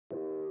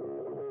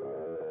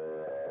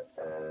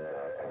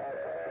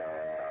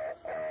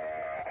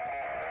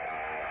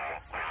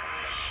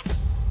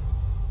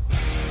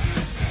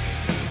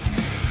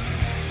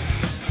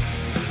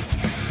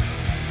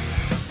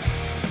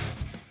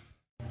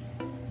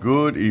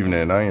Good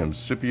evening, I am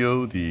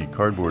Scipio, the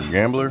Cardboard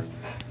Gambler,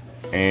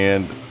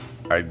 and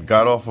I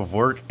got off of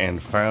work and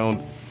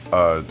found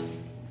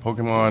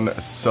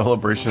Pokemon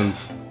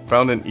Celebrations,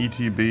 found an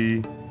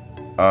ETB.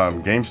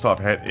 GameStop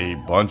had a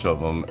bunch of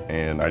them,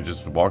 and I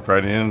just walked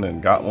right in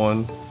and got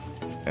one.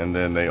 And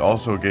then they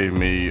also gave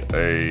me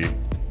a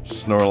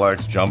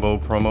Snorlax Jumbo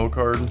promo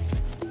card,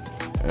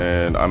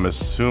 and I'm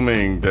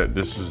assuming that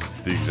this is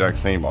the exact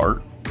same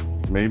art.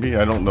 Maybe,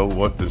 I don't know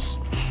what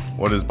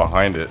is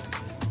behind it,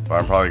 but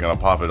I'm probably gonna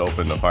pop it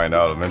open to find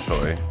out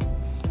eventually.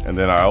 And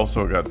then I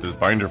also got this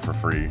binder for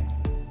free,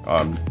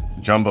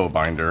 Jumbo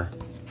binder,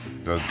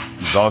 the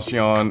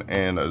Zacian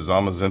and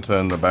Zamazenta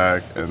in the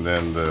back, and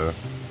then the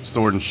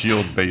Sword and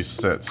Shield base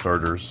set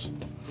starters.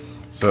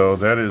 So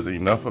that is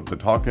enough of the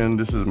talking.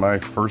 This is my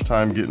first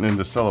time getting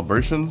into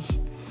Celebrations.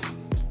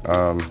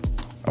 I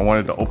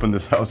wanted to open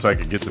this out so I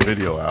could get the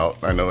video out.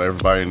 I know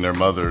everybody and their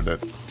mother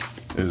that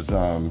is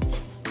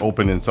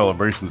open in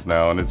Celebrations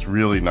now, and it's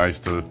really nice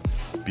to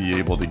be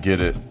able to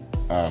get it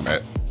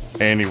at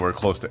anywhere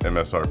close to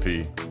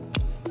MSRP.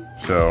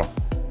 So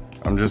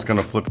I'm just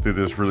gonna flip through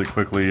this really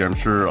quickly. I'm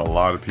sure a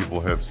lot of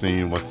people have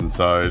seen what's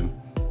inside.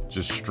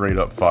 Just straight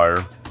up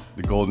fire.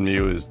 The Golden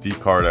Mew is the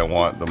card I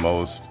want the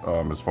most,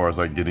 as far as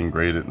like getting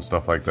graded and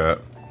stuff like that.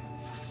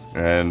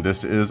 And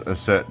this is a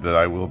set that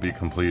I will be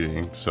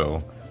completing,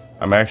 so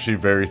I'm actually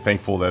very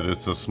thankful that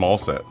it's a small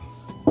set.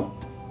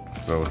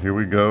 So here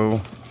we go.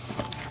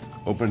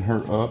 Open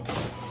her up.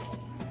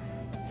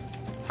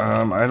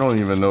 I don't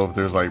even know if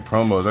there's like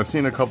promos. I've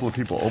seen a couple of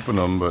people open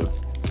them, but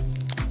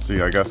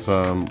see, I got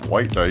some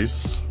white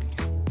dice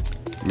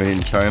made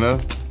in China,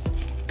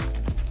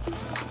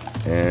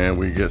 and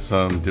we get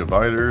some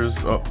dividers.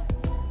 Oh,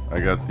 I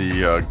got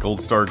the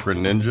Gold Star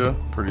Greninja,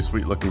 pretty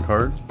sweet looking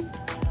card,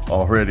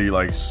 already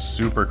like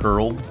super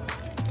curled,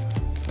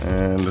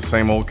 and the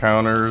same old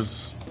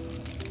counters.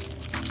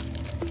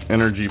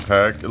 Energy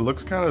pack. It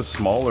looks kind of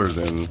smaller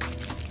than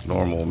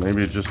normal.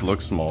 Maybe it just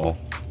looks small.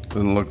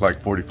 Doesn't look like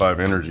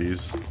 45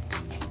 energies.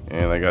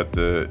 And I got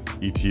the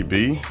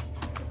ETB.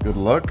 Good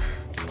luck.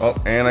 Oh,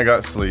 and I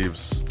got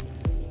sleeves.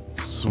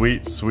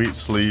 Sweet, sweet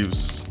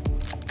sleeves.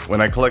 When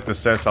I collect the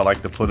sets, I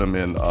like to put them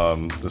in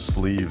the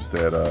sleeves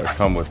that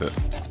come with it,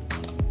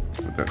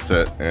 with that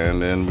set. And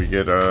then we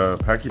get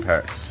Packy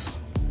Packs.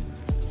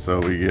 So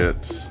we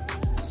get,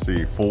 let's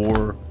see,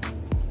 4,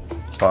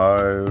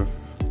 5,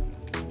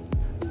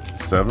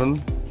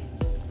 7,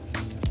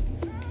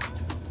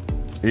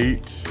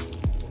 8,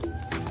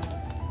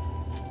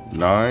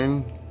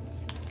 9.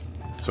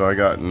 So I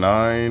got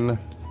 9.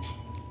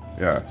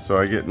 Yeah, so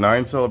I get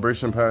 9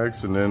 celebration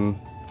packs, and then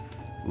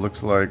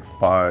looks like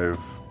 5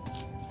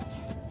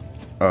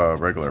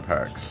 regular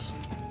packs.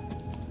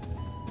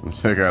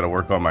 I gotta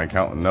work on my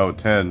counting. No,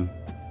 10.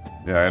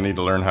 Yeah, I need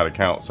to learn how to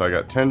count. So I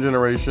got 10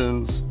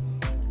 generations,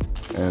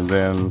 and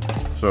then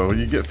so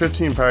you get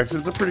 15 packs.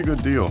 It's a pretty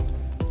good deal.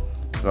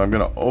 So I'm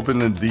gonna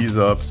open these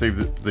up,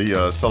 save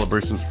the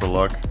celebrations for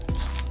luck.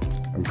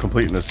 I'm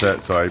completing the set,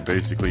 so I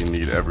basically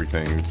need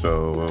everything.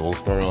 So we'll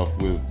start off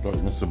with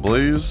Darkness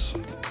Ablaze.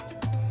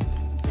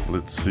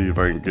 Let's see if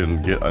I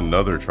can get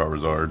another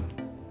Charizard.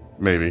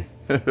 Maybe.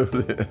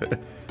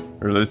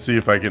 Or let's see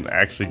if I can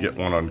actually get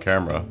one on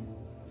camera.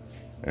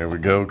 There we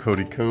go,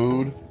 Cody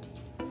Code.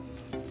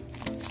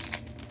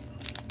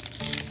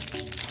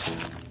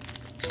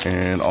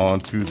 And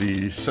on to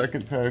the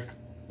second pack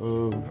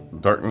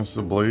of Darkness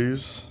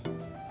Ablaze.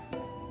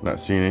 Not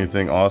seeing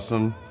anything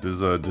awesome.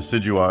 There's a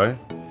Decidueye.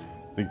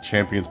 I think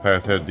Champion's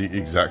Path had the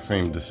exact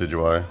same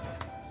Decidueye.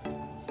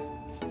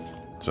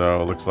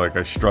 So it looks like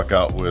I struck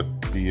out with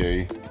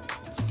BA.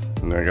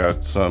 And I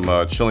got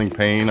some Chilling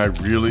Pain. I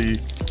really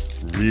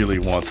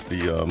want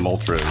the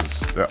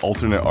Moltres. That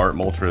alternate art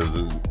Moltres is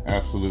an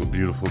absolute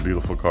beautiful,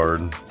 beautiful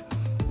card.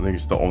 I think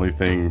it's the only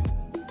thing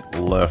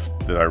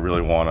left that I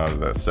really want out of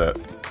that set.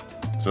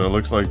 So it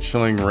looks like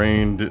Chilling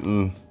Rain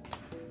didn't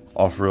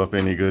offer up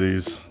any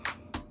goodies.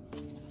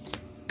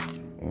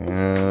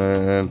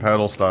 And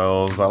Paddle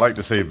Styles. I like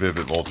to say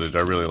Vivid Voltage. I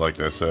really like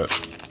that set.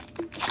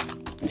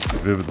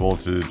 Vivid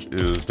Voltage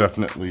is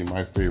definitely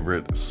my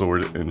favorite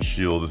Sword and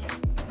Shield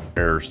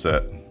Air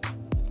set.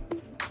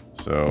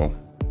 So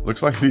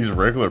looks like these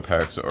regular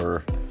packs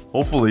are,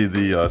 hopefully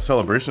the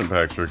celebration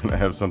packs are gonna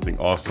have something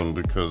awesome,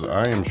 because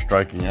I am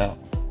striking out.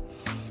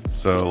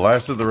 So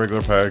last of the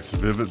regular packs,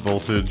 Vivid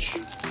Voltage.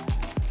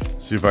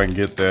 See if I can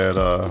get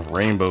that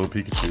Rainbow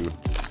Pikachu.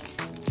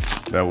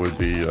 That would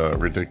be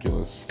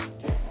ridiculous.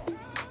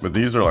 But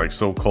these are like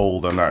so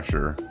cold, I'm not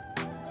sure.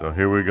 So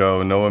here we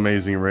go, no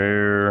Amazing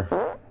Rare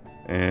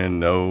and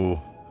no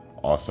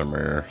Awesome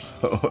Rare.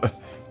 So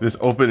this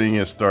opening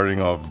is starting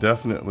off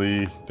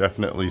definitely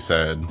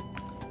sad.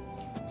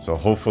 So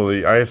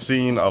hopefully, I have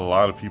seen a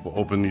lot of people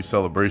open these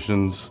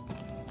celebrations.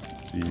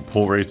 The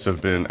pull rates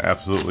have been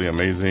absolutely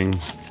amazing.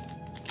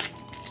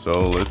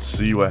 So let's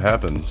see what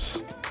happens.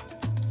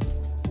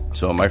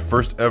 So my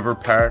first ever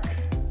pack.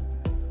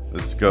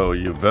 Let's go,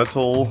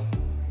 Yveltal.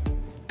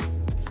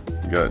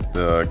 You got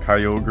the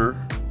Kyogre,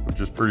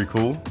 which is pretty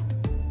cool.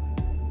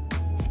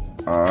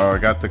 I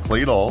got the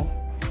Claydol.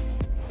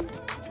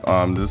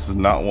 This is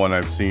not one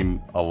I've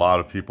seen a lot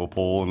of people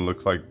pull, and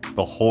looks like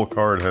the whole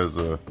card has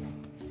a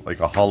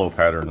hollow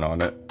pattern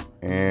on it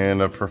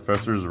and a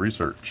professor's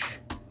research.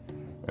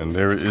 And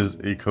there is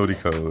a Cody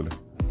code.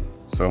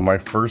 So my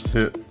first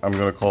hit, I'm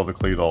gonna call the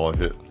Kaale a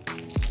hit.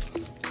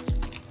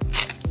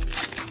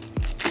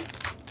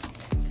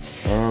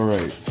 All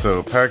right,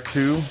 so pack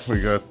 2,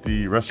 we got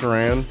the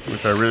Restaurant,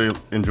 which I really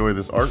enjoy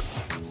this art.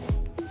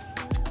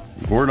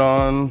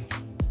 Gordon,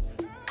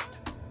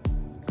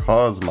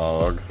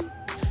 Cosmog,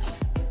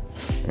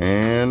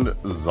 and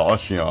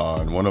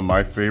Zacian, one of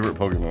my favorite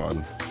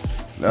Pokemon.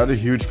 Not a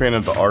huge fan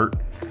of the art,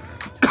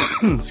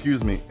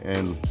 excuse me,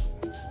 and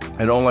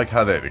I don't like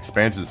how that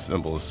expansion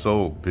symbol is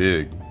so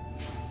big,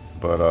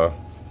 but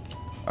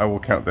I will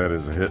count that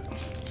as a hit.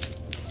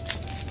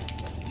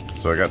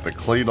 So I got the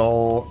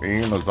Kaale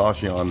and the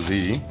Zacian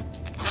V.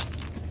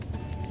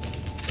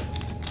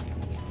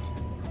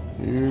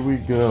 Here we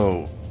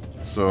go.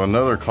 So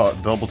another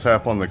double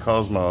tap on the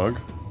Cosmog.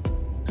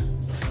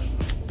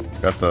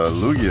 Got the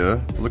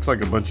Lugia. Looks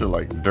like a bunch of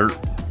like dirt,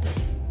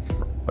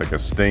 like a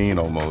stain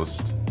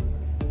almost.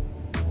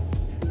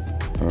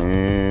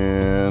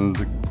 And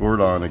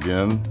Gordon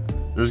again.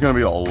 There's gonna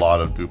be a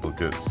lot of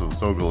duplicates. So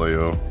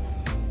Solgaleo.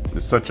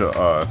 It's such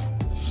a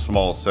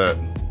small set.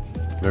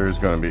 There's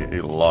gonna be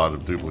a lot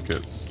of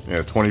duplicates.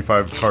 Yeah,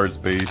 25 cards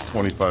base,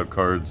 25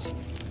 cards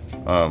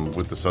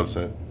with the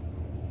subset.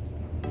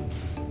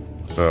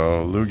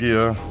 So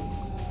Lugia,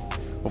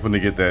 hoping to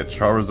get that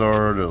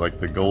Charizard or like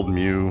the Gold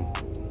Mew.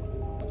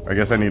 I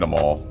guess I need them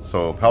all.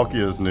 So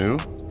Palkia is new,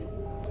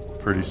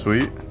 pretty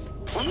sweet.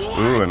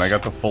 Ooh, and I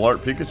got the full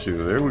art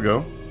Pikachu. There we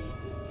go.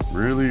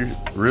 Really,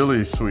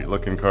 really sweet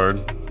looking card.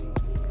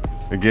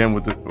 Again,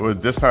 with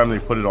this time they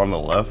put it on the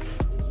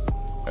left.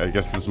 I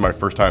guess this is my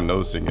first time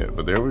noticing it,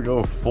 but there we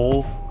go.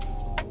 Full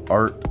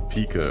art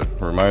Pika.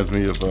 Reminds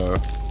me of the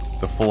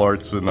full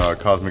arts in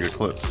Cosmic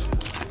Eclipse.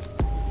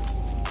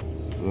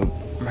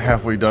 I'm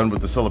halfway done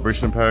with the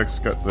celebration packs.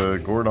 Got the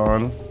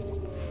Gordon,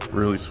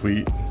 really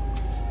sweet.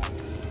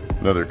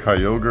 Another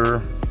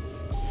Kyogre.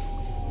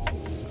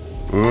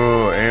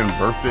 Ooh, and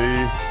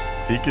birthday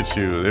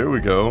Pikachu. There we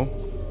go.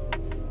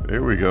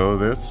 There we go.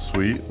 That's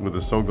sweet with the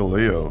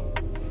Solgaleo.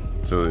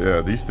 So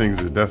yeah, these things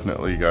are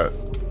definitely got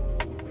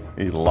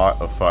a lot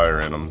of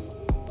fire in them.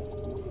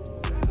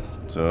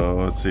 So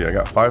let's see, I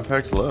got 5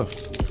 packs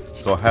left.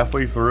 So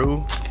halfway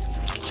through.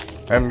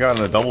 I haven't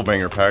gotten a double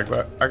banger pack,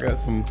 but I got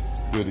some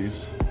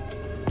goodies.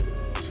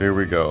 So here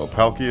we go.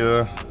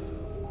 Palkia.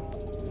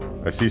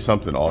 I see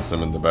something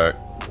awesome in the back.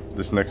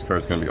 This next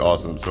card's gonna be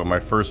awesome. So my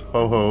first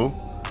Ho-Ho,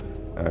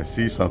 and I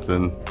see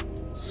something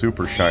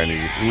super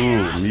shiny.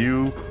 Ooh,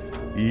 Mew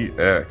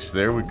EX.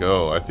 There we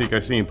go. I think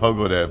I seen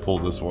Pogodad pull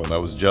this one. I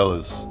was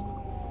jealous.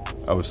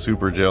 I was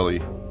super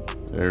jelly.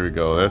 There we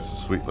go. That's a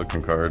sweet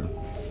looking card.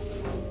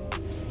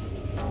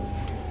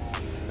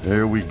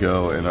 There we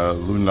go. And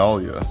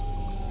Lunalia.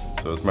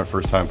 So it's my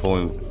first time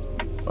pulling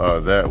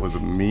that with a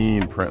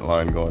mean print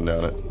line going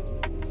down it.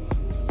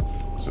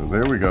 So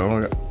there we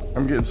go.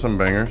 I'm getting some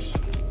bangers.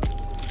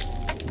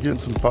 Getting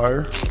some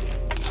fire.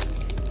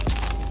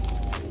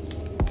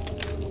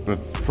 But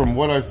from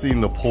what I've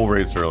seen, the pull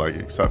rates are like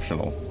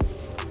exceptional.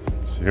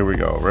 So here we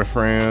go.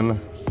 Refran,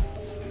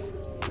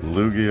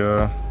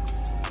 Lugia,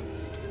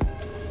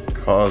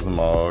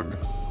 Cosmog,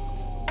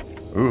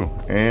 ooh,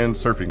 and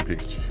Surfing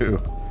Pikachu,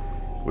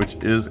 which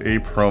is a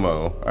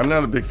promo. I'm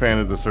not a big fan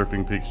of the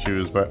Surfing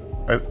Pikachus, but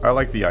I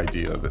like the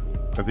idea of it.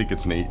 I think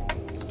it's neat.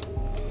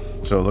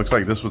 So it looks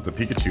like this was the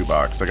Pikachu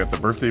box. I got the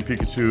birthday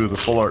Pikachu, the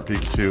full art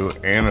Pikachu,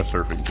 and a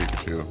Surfing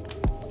Pikachu.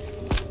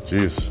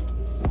 Jeez.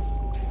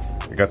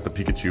 I got the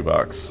Pikachu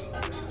box.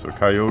 So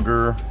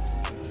Kyogre,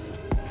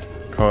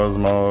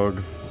 Cosmog,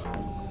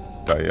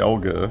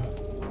 Dialga.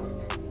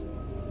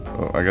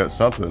 Oh, I got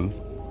something.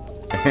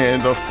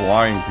 And a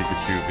flying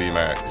Pikachu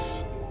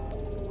VMAX.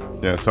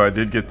 Yeah, so I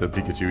did get the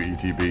Pikachu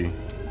ETB.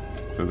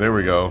 So there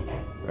we go.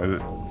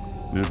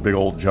 This big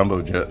old jumbo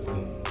jet.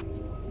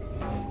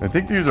 I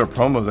think these are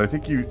promos. I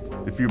think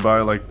if you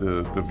buy like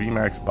the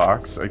VMAX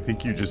box, I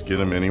think you just get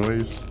them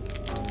anyways.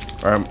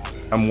 Or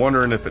I'm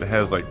wondering if it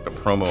has like the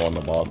promo on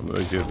the bottom.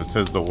 Like if it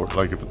says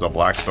like if it's a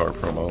Black Star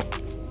promo.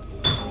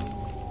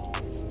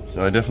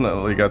 So I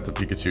definitely got the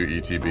Pikachu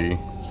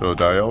ETB. So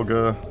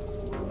Dialga,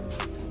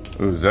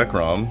 ooh,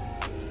 Zekrom,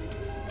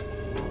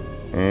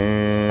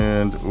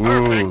 and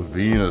ooh,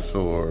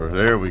 Venusaur.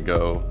 There we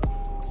go.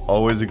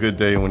 Always a good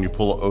day when you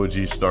pull an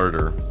OG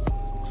starter.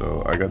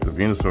 So I got the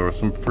Venusaur with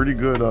some pretty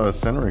good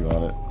centering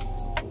on it.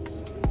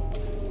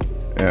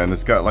 And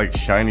it's got like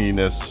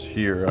shininess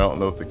here. I don't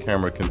know if the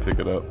camera can pick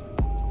it up.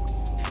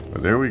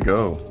 But there we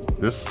go.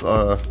 This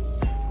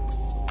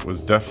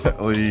was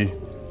definitely,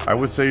 I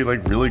would say,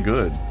 like really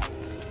good.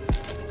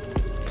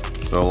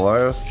 So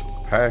last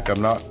pack,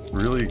 I'm not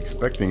really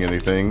expecting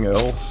anything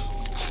else.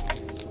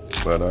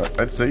 But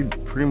I'd say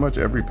pretty much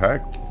every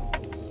pack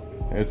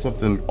had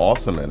something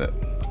awesome in it.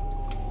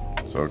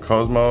 So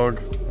Cosmog,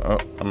 oh,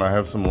 I might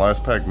have some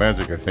last pack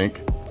magic, I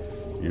think.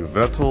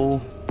 Yveltal,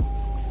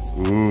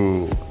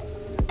 ooh,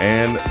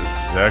 and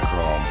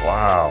Zekrom.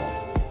 Wow,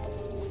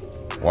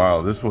 Wow,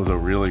 this was a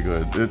really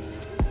good.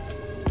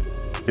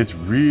 It's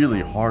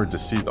really hard to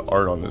see the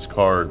art on this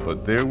card,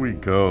 but there we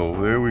go.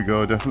 There we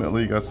go.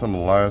 Definitely got some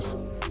last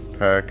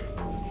pack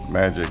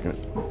magic.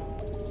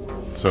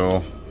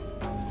 So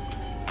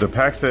the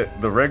packs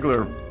that the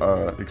regular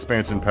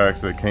expansion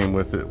packs that came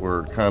with it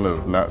were kind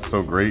of not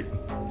so great,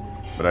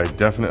 but I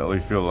definitely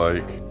feel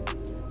like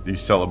these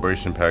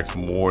celebration packs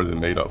more than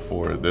made up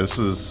for it. This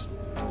is,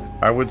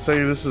 I would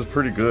say this is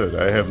pretty good.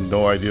 I have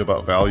no idea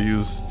about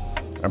values.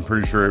 I'm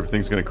pretty sure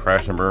everything's gonna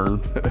crash and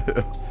burn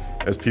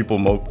as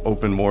people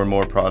open more and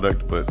more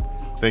product, but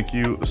thank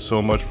you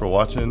so much for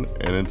watching,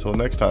 and until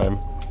next time,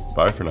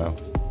 bye for now.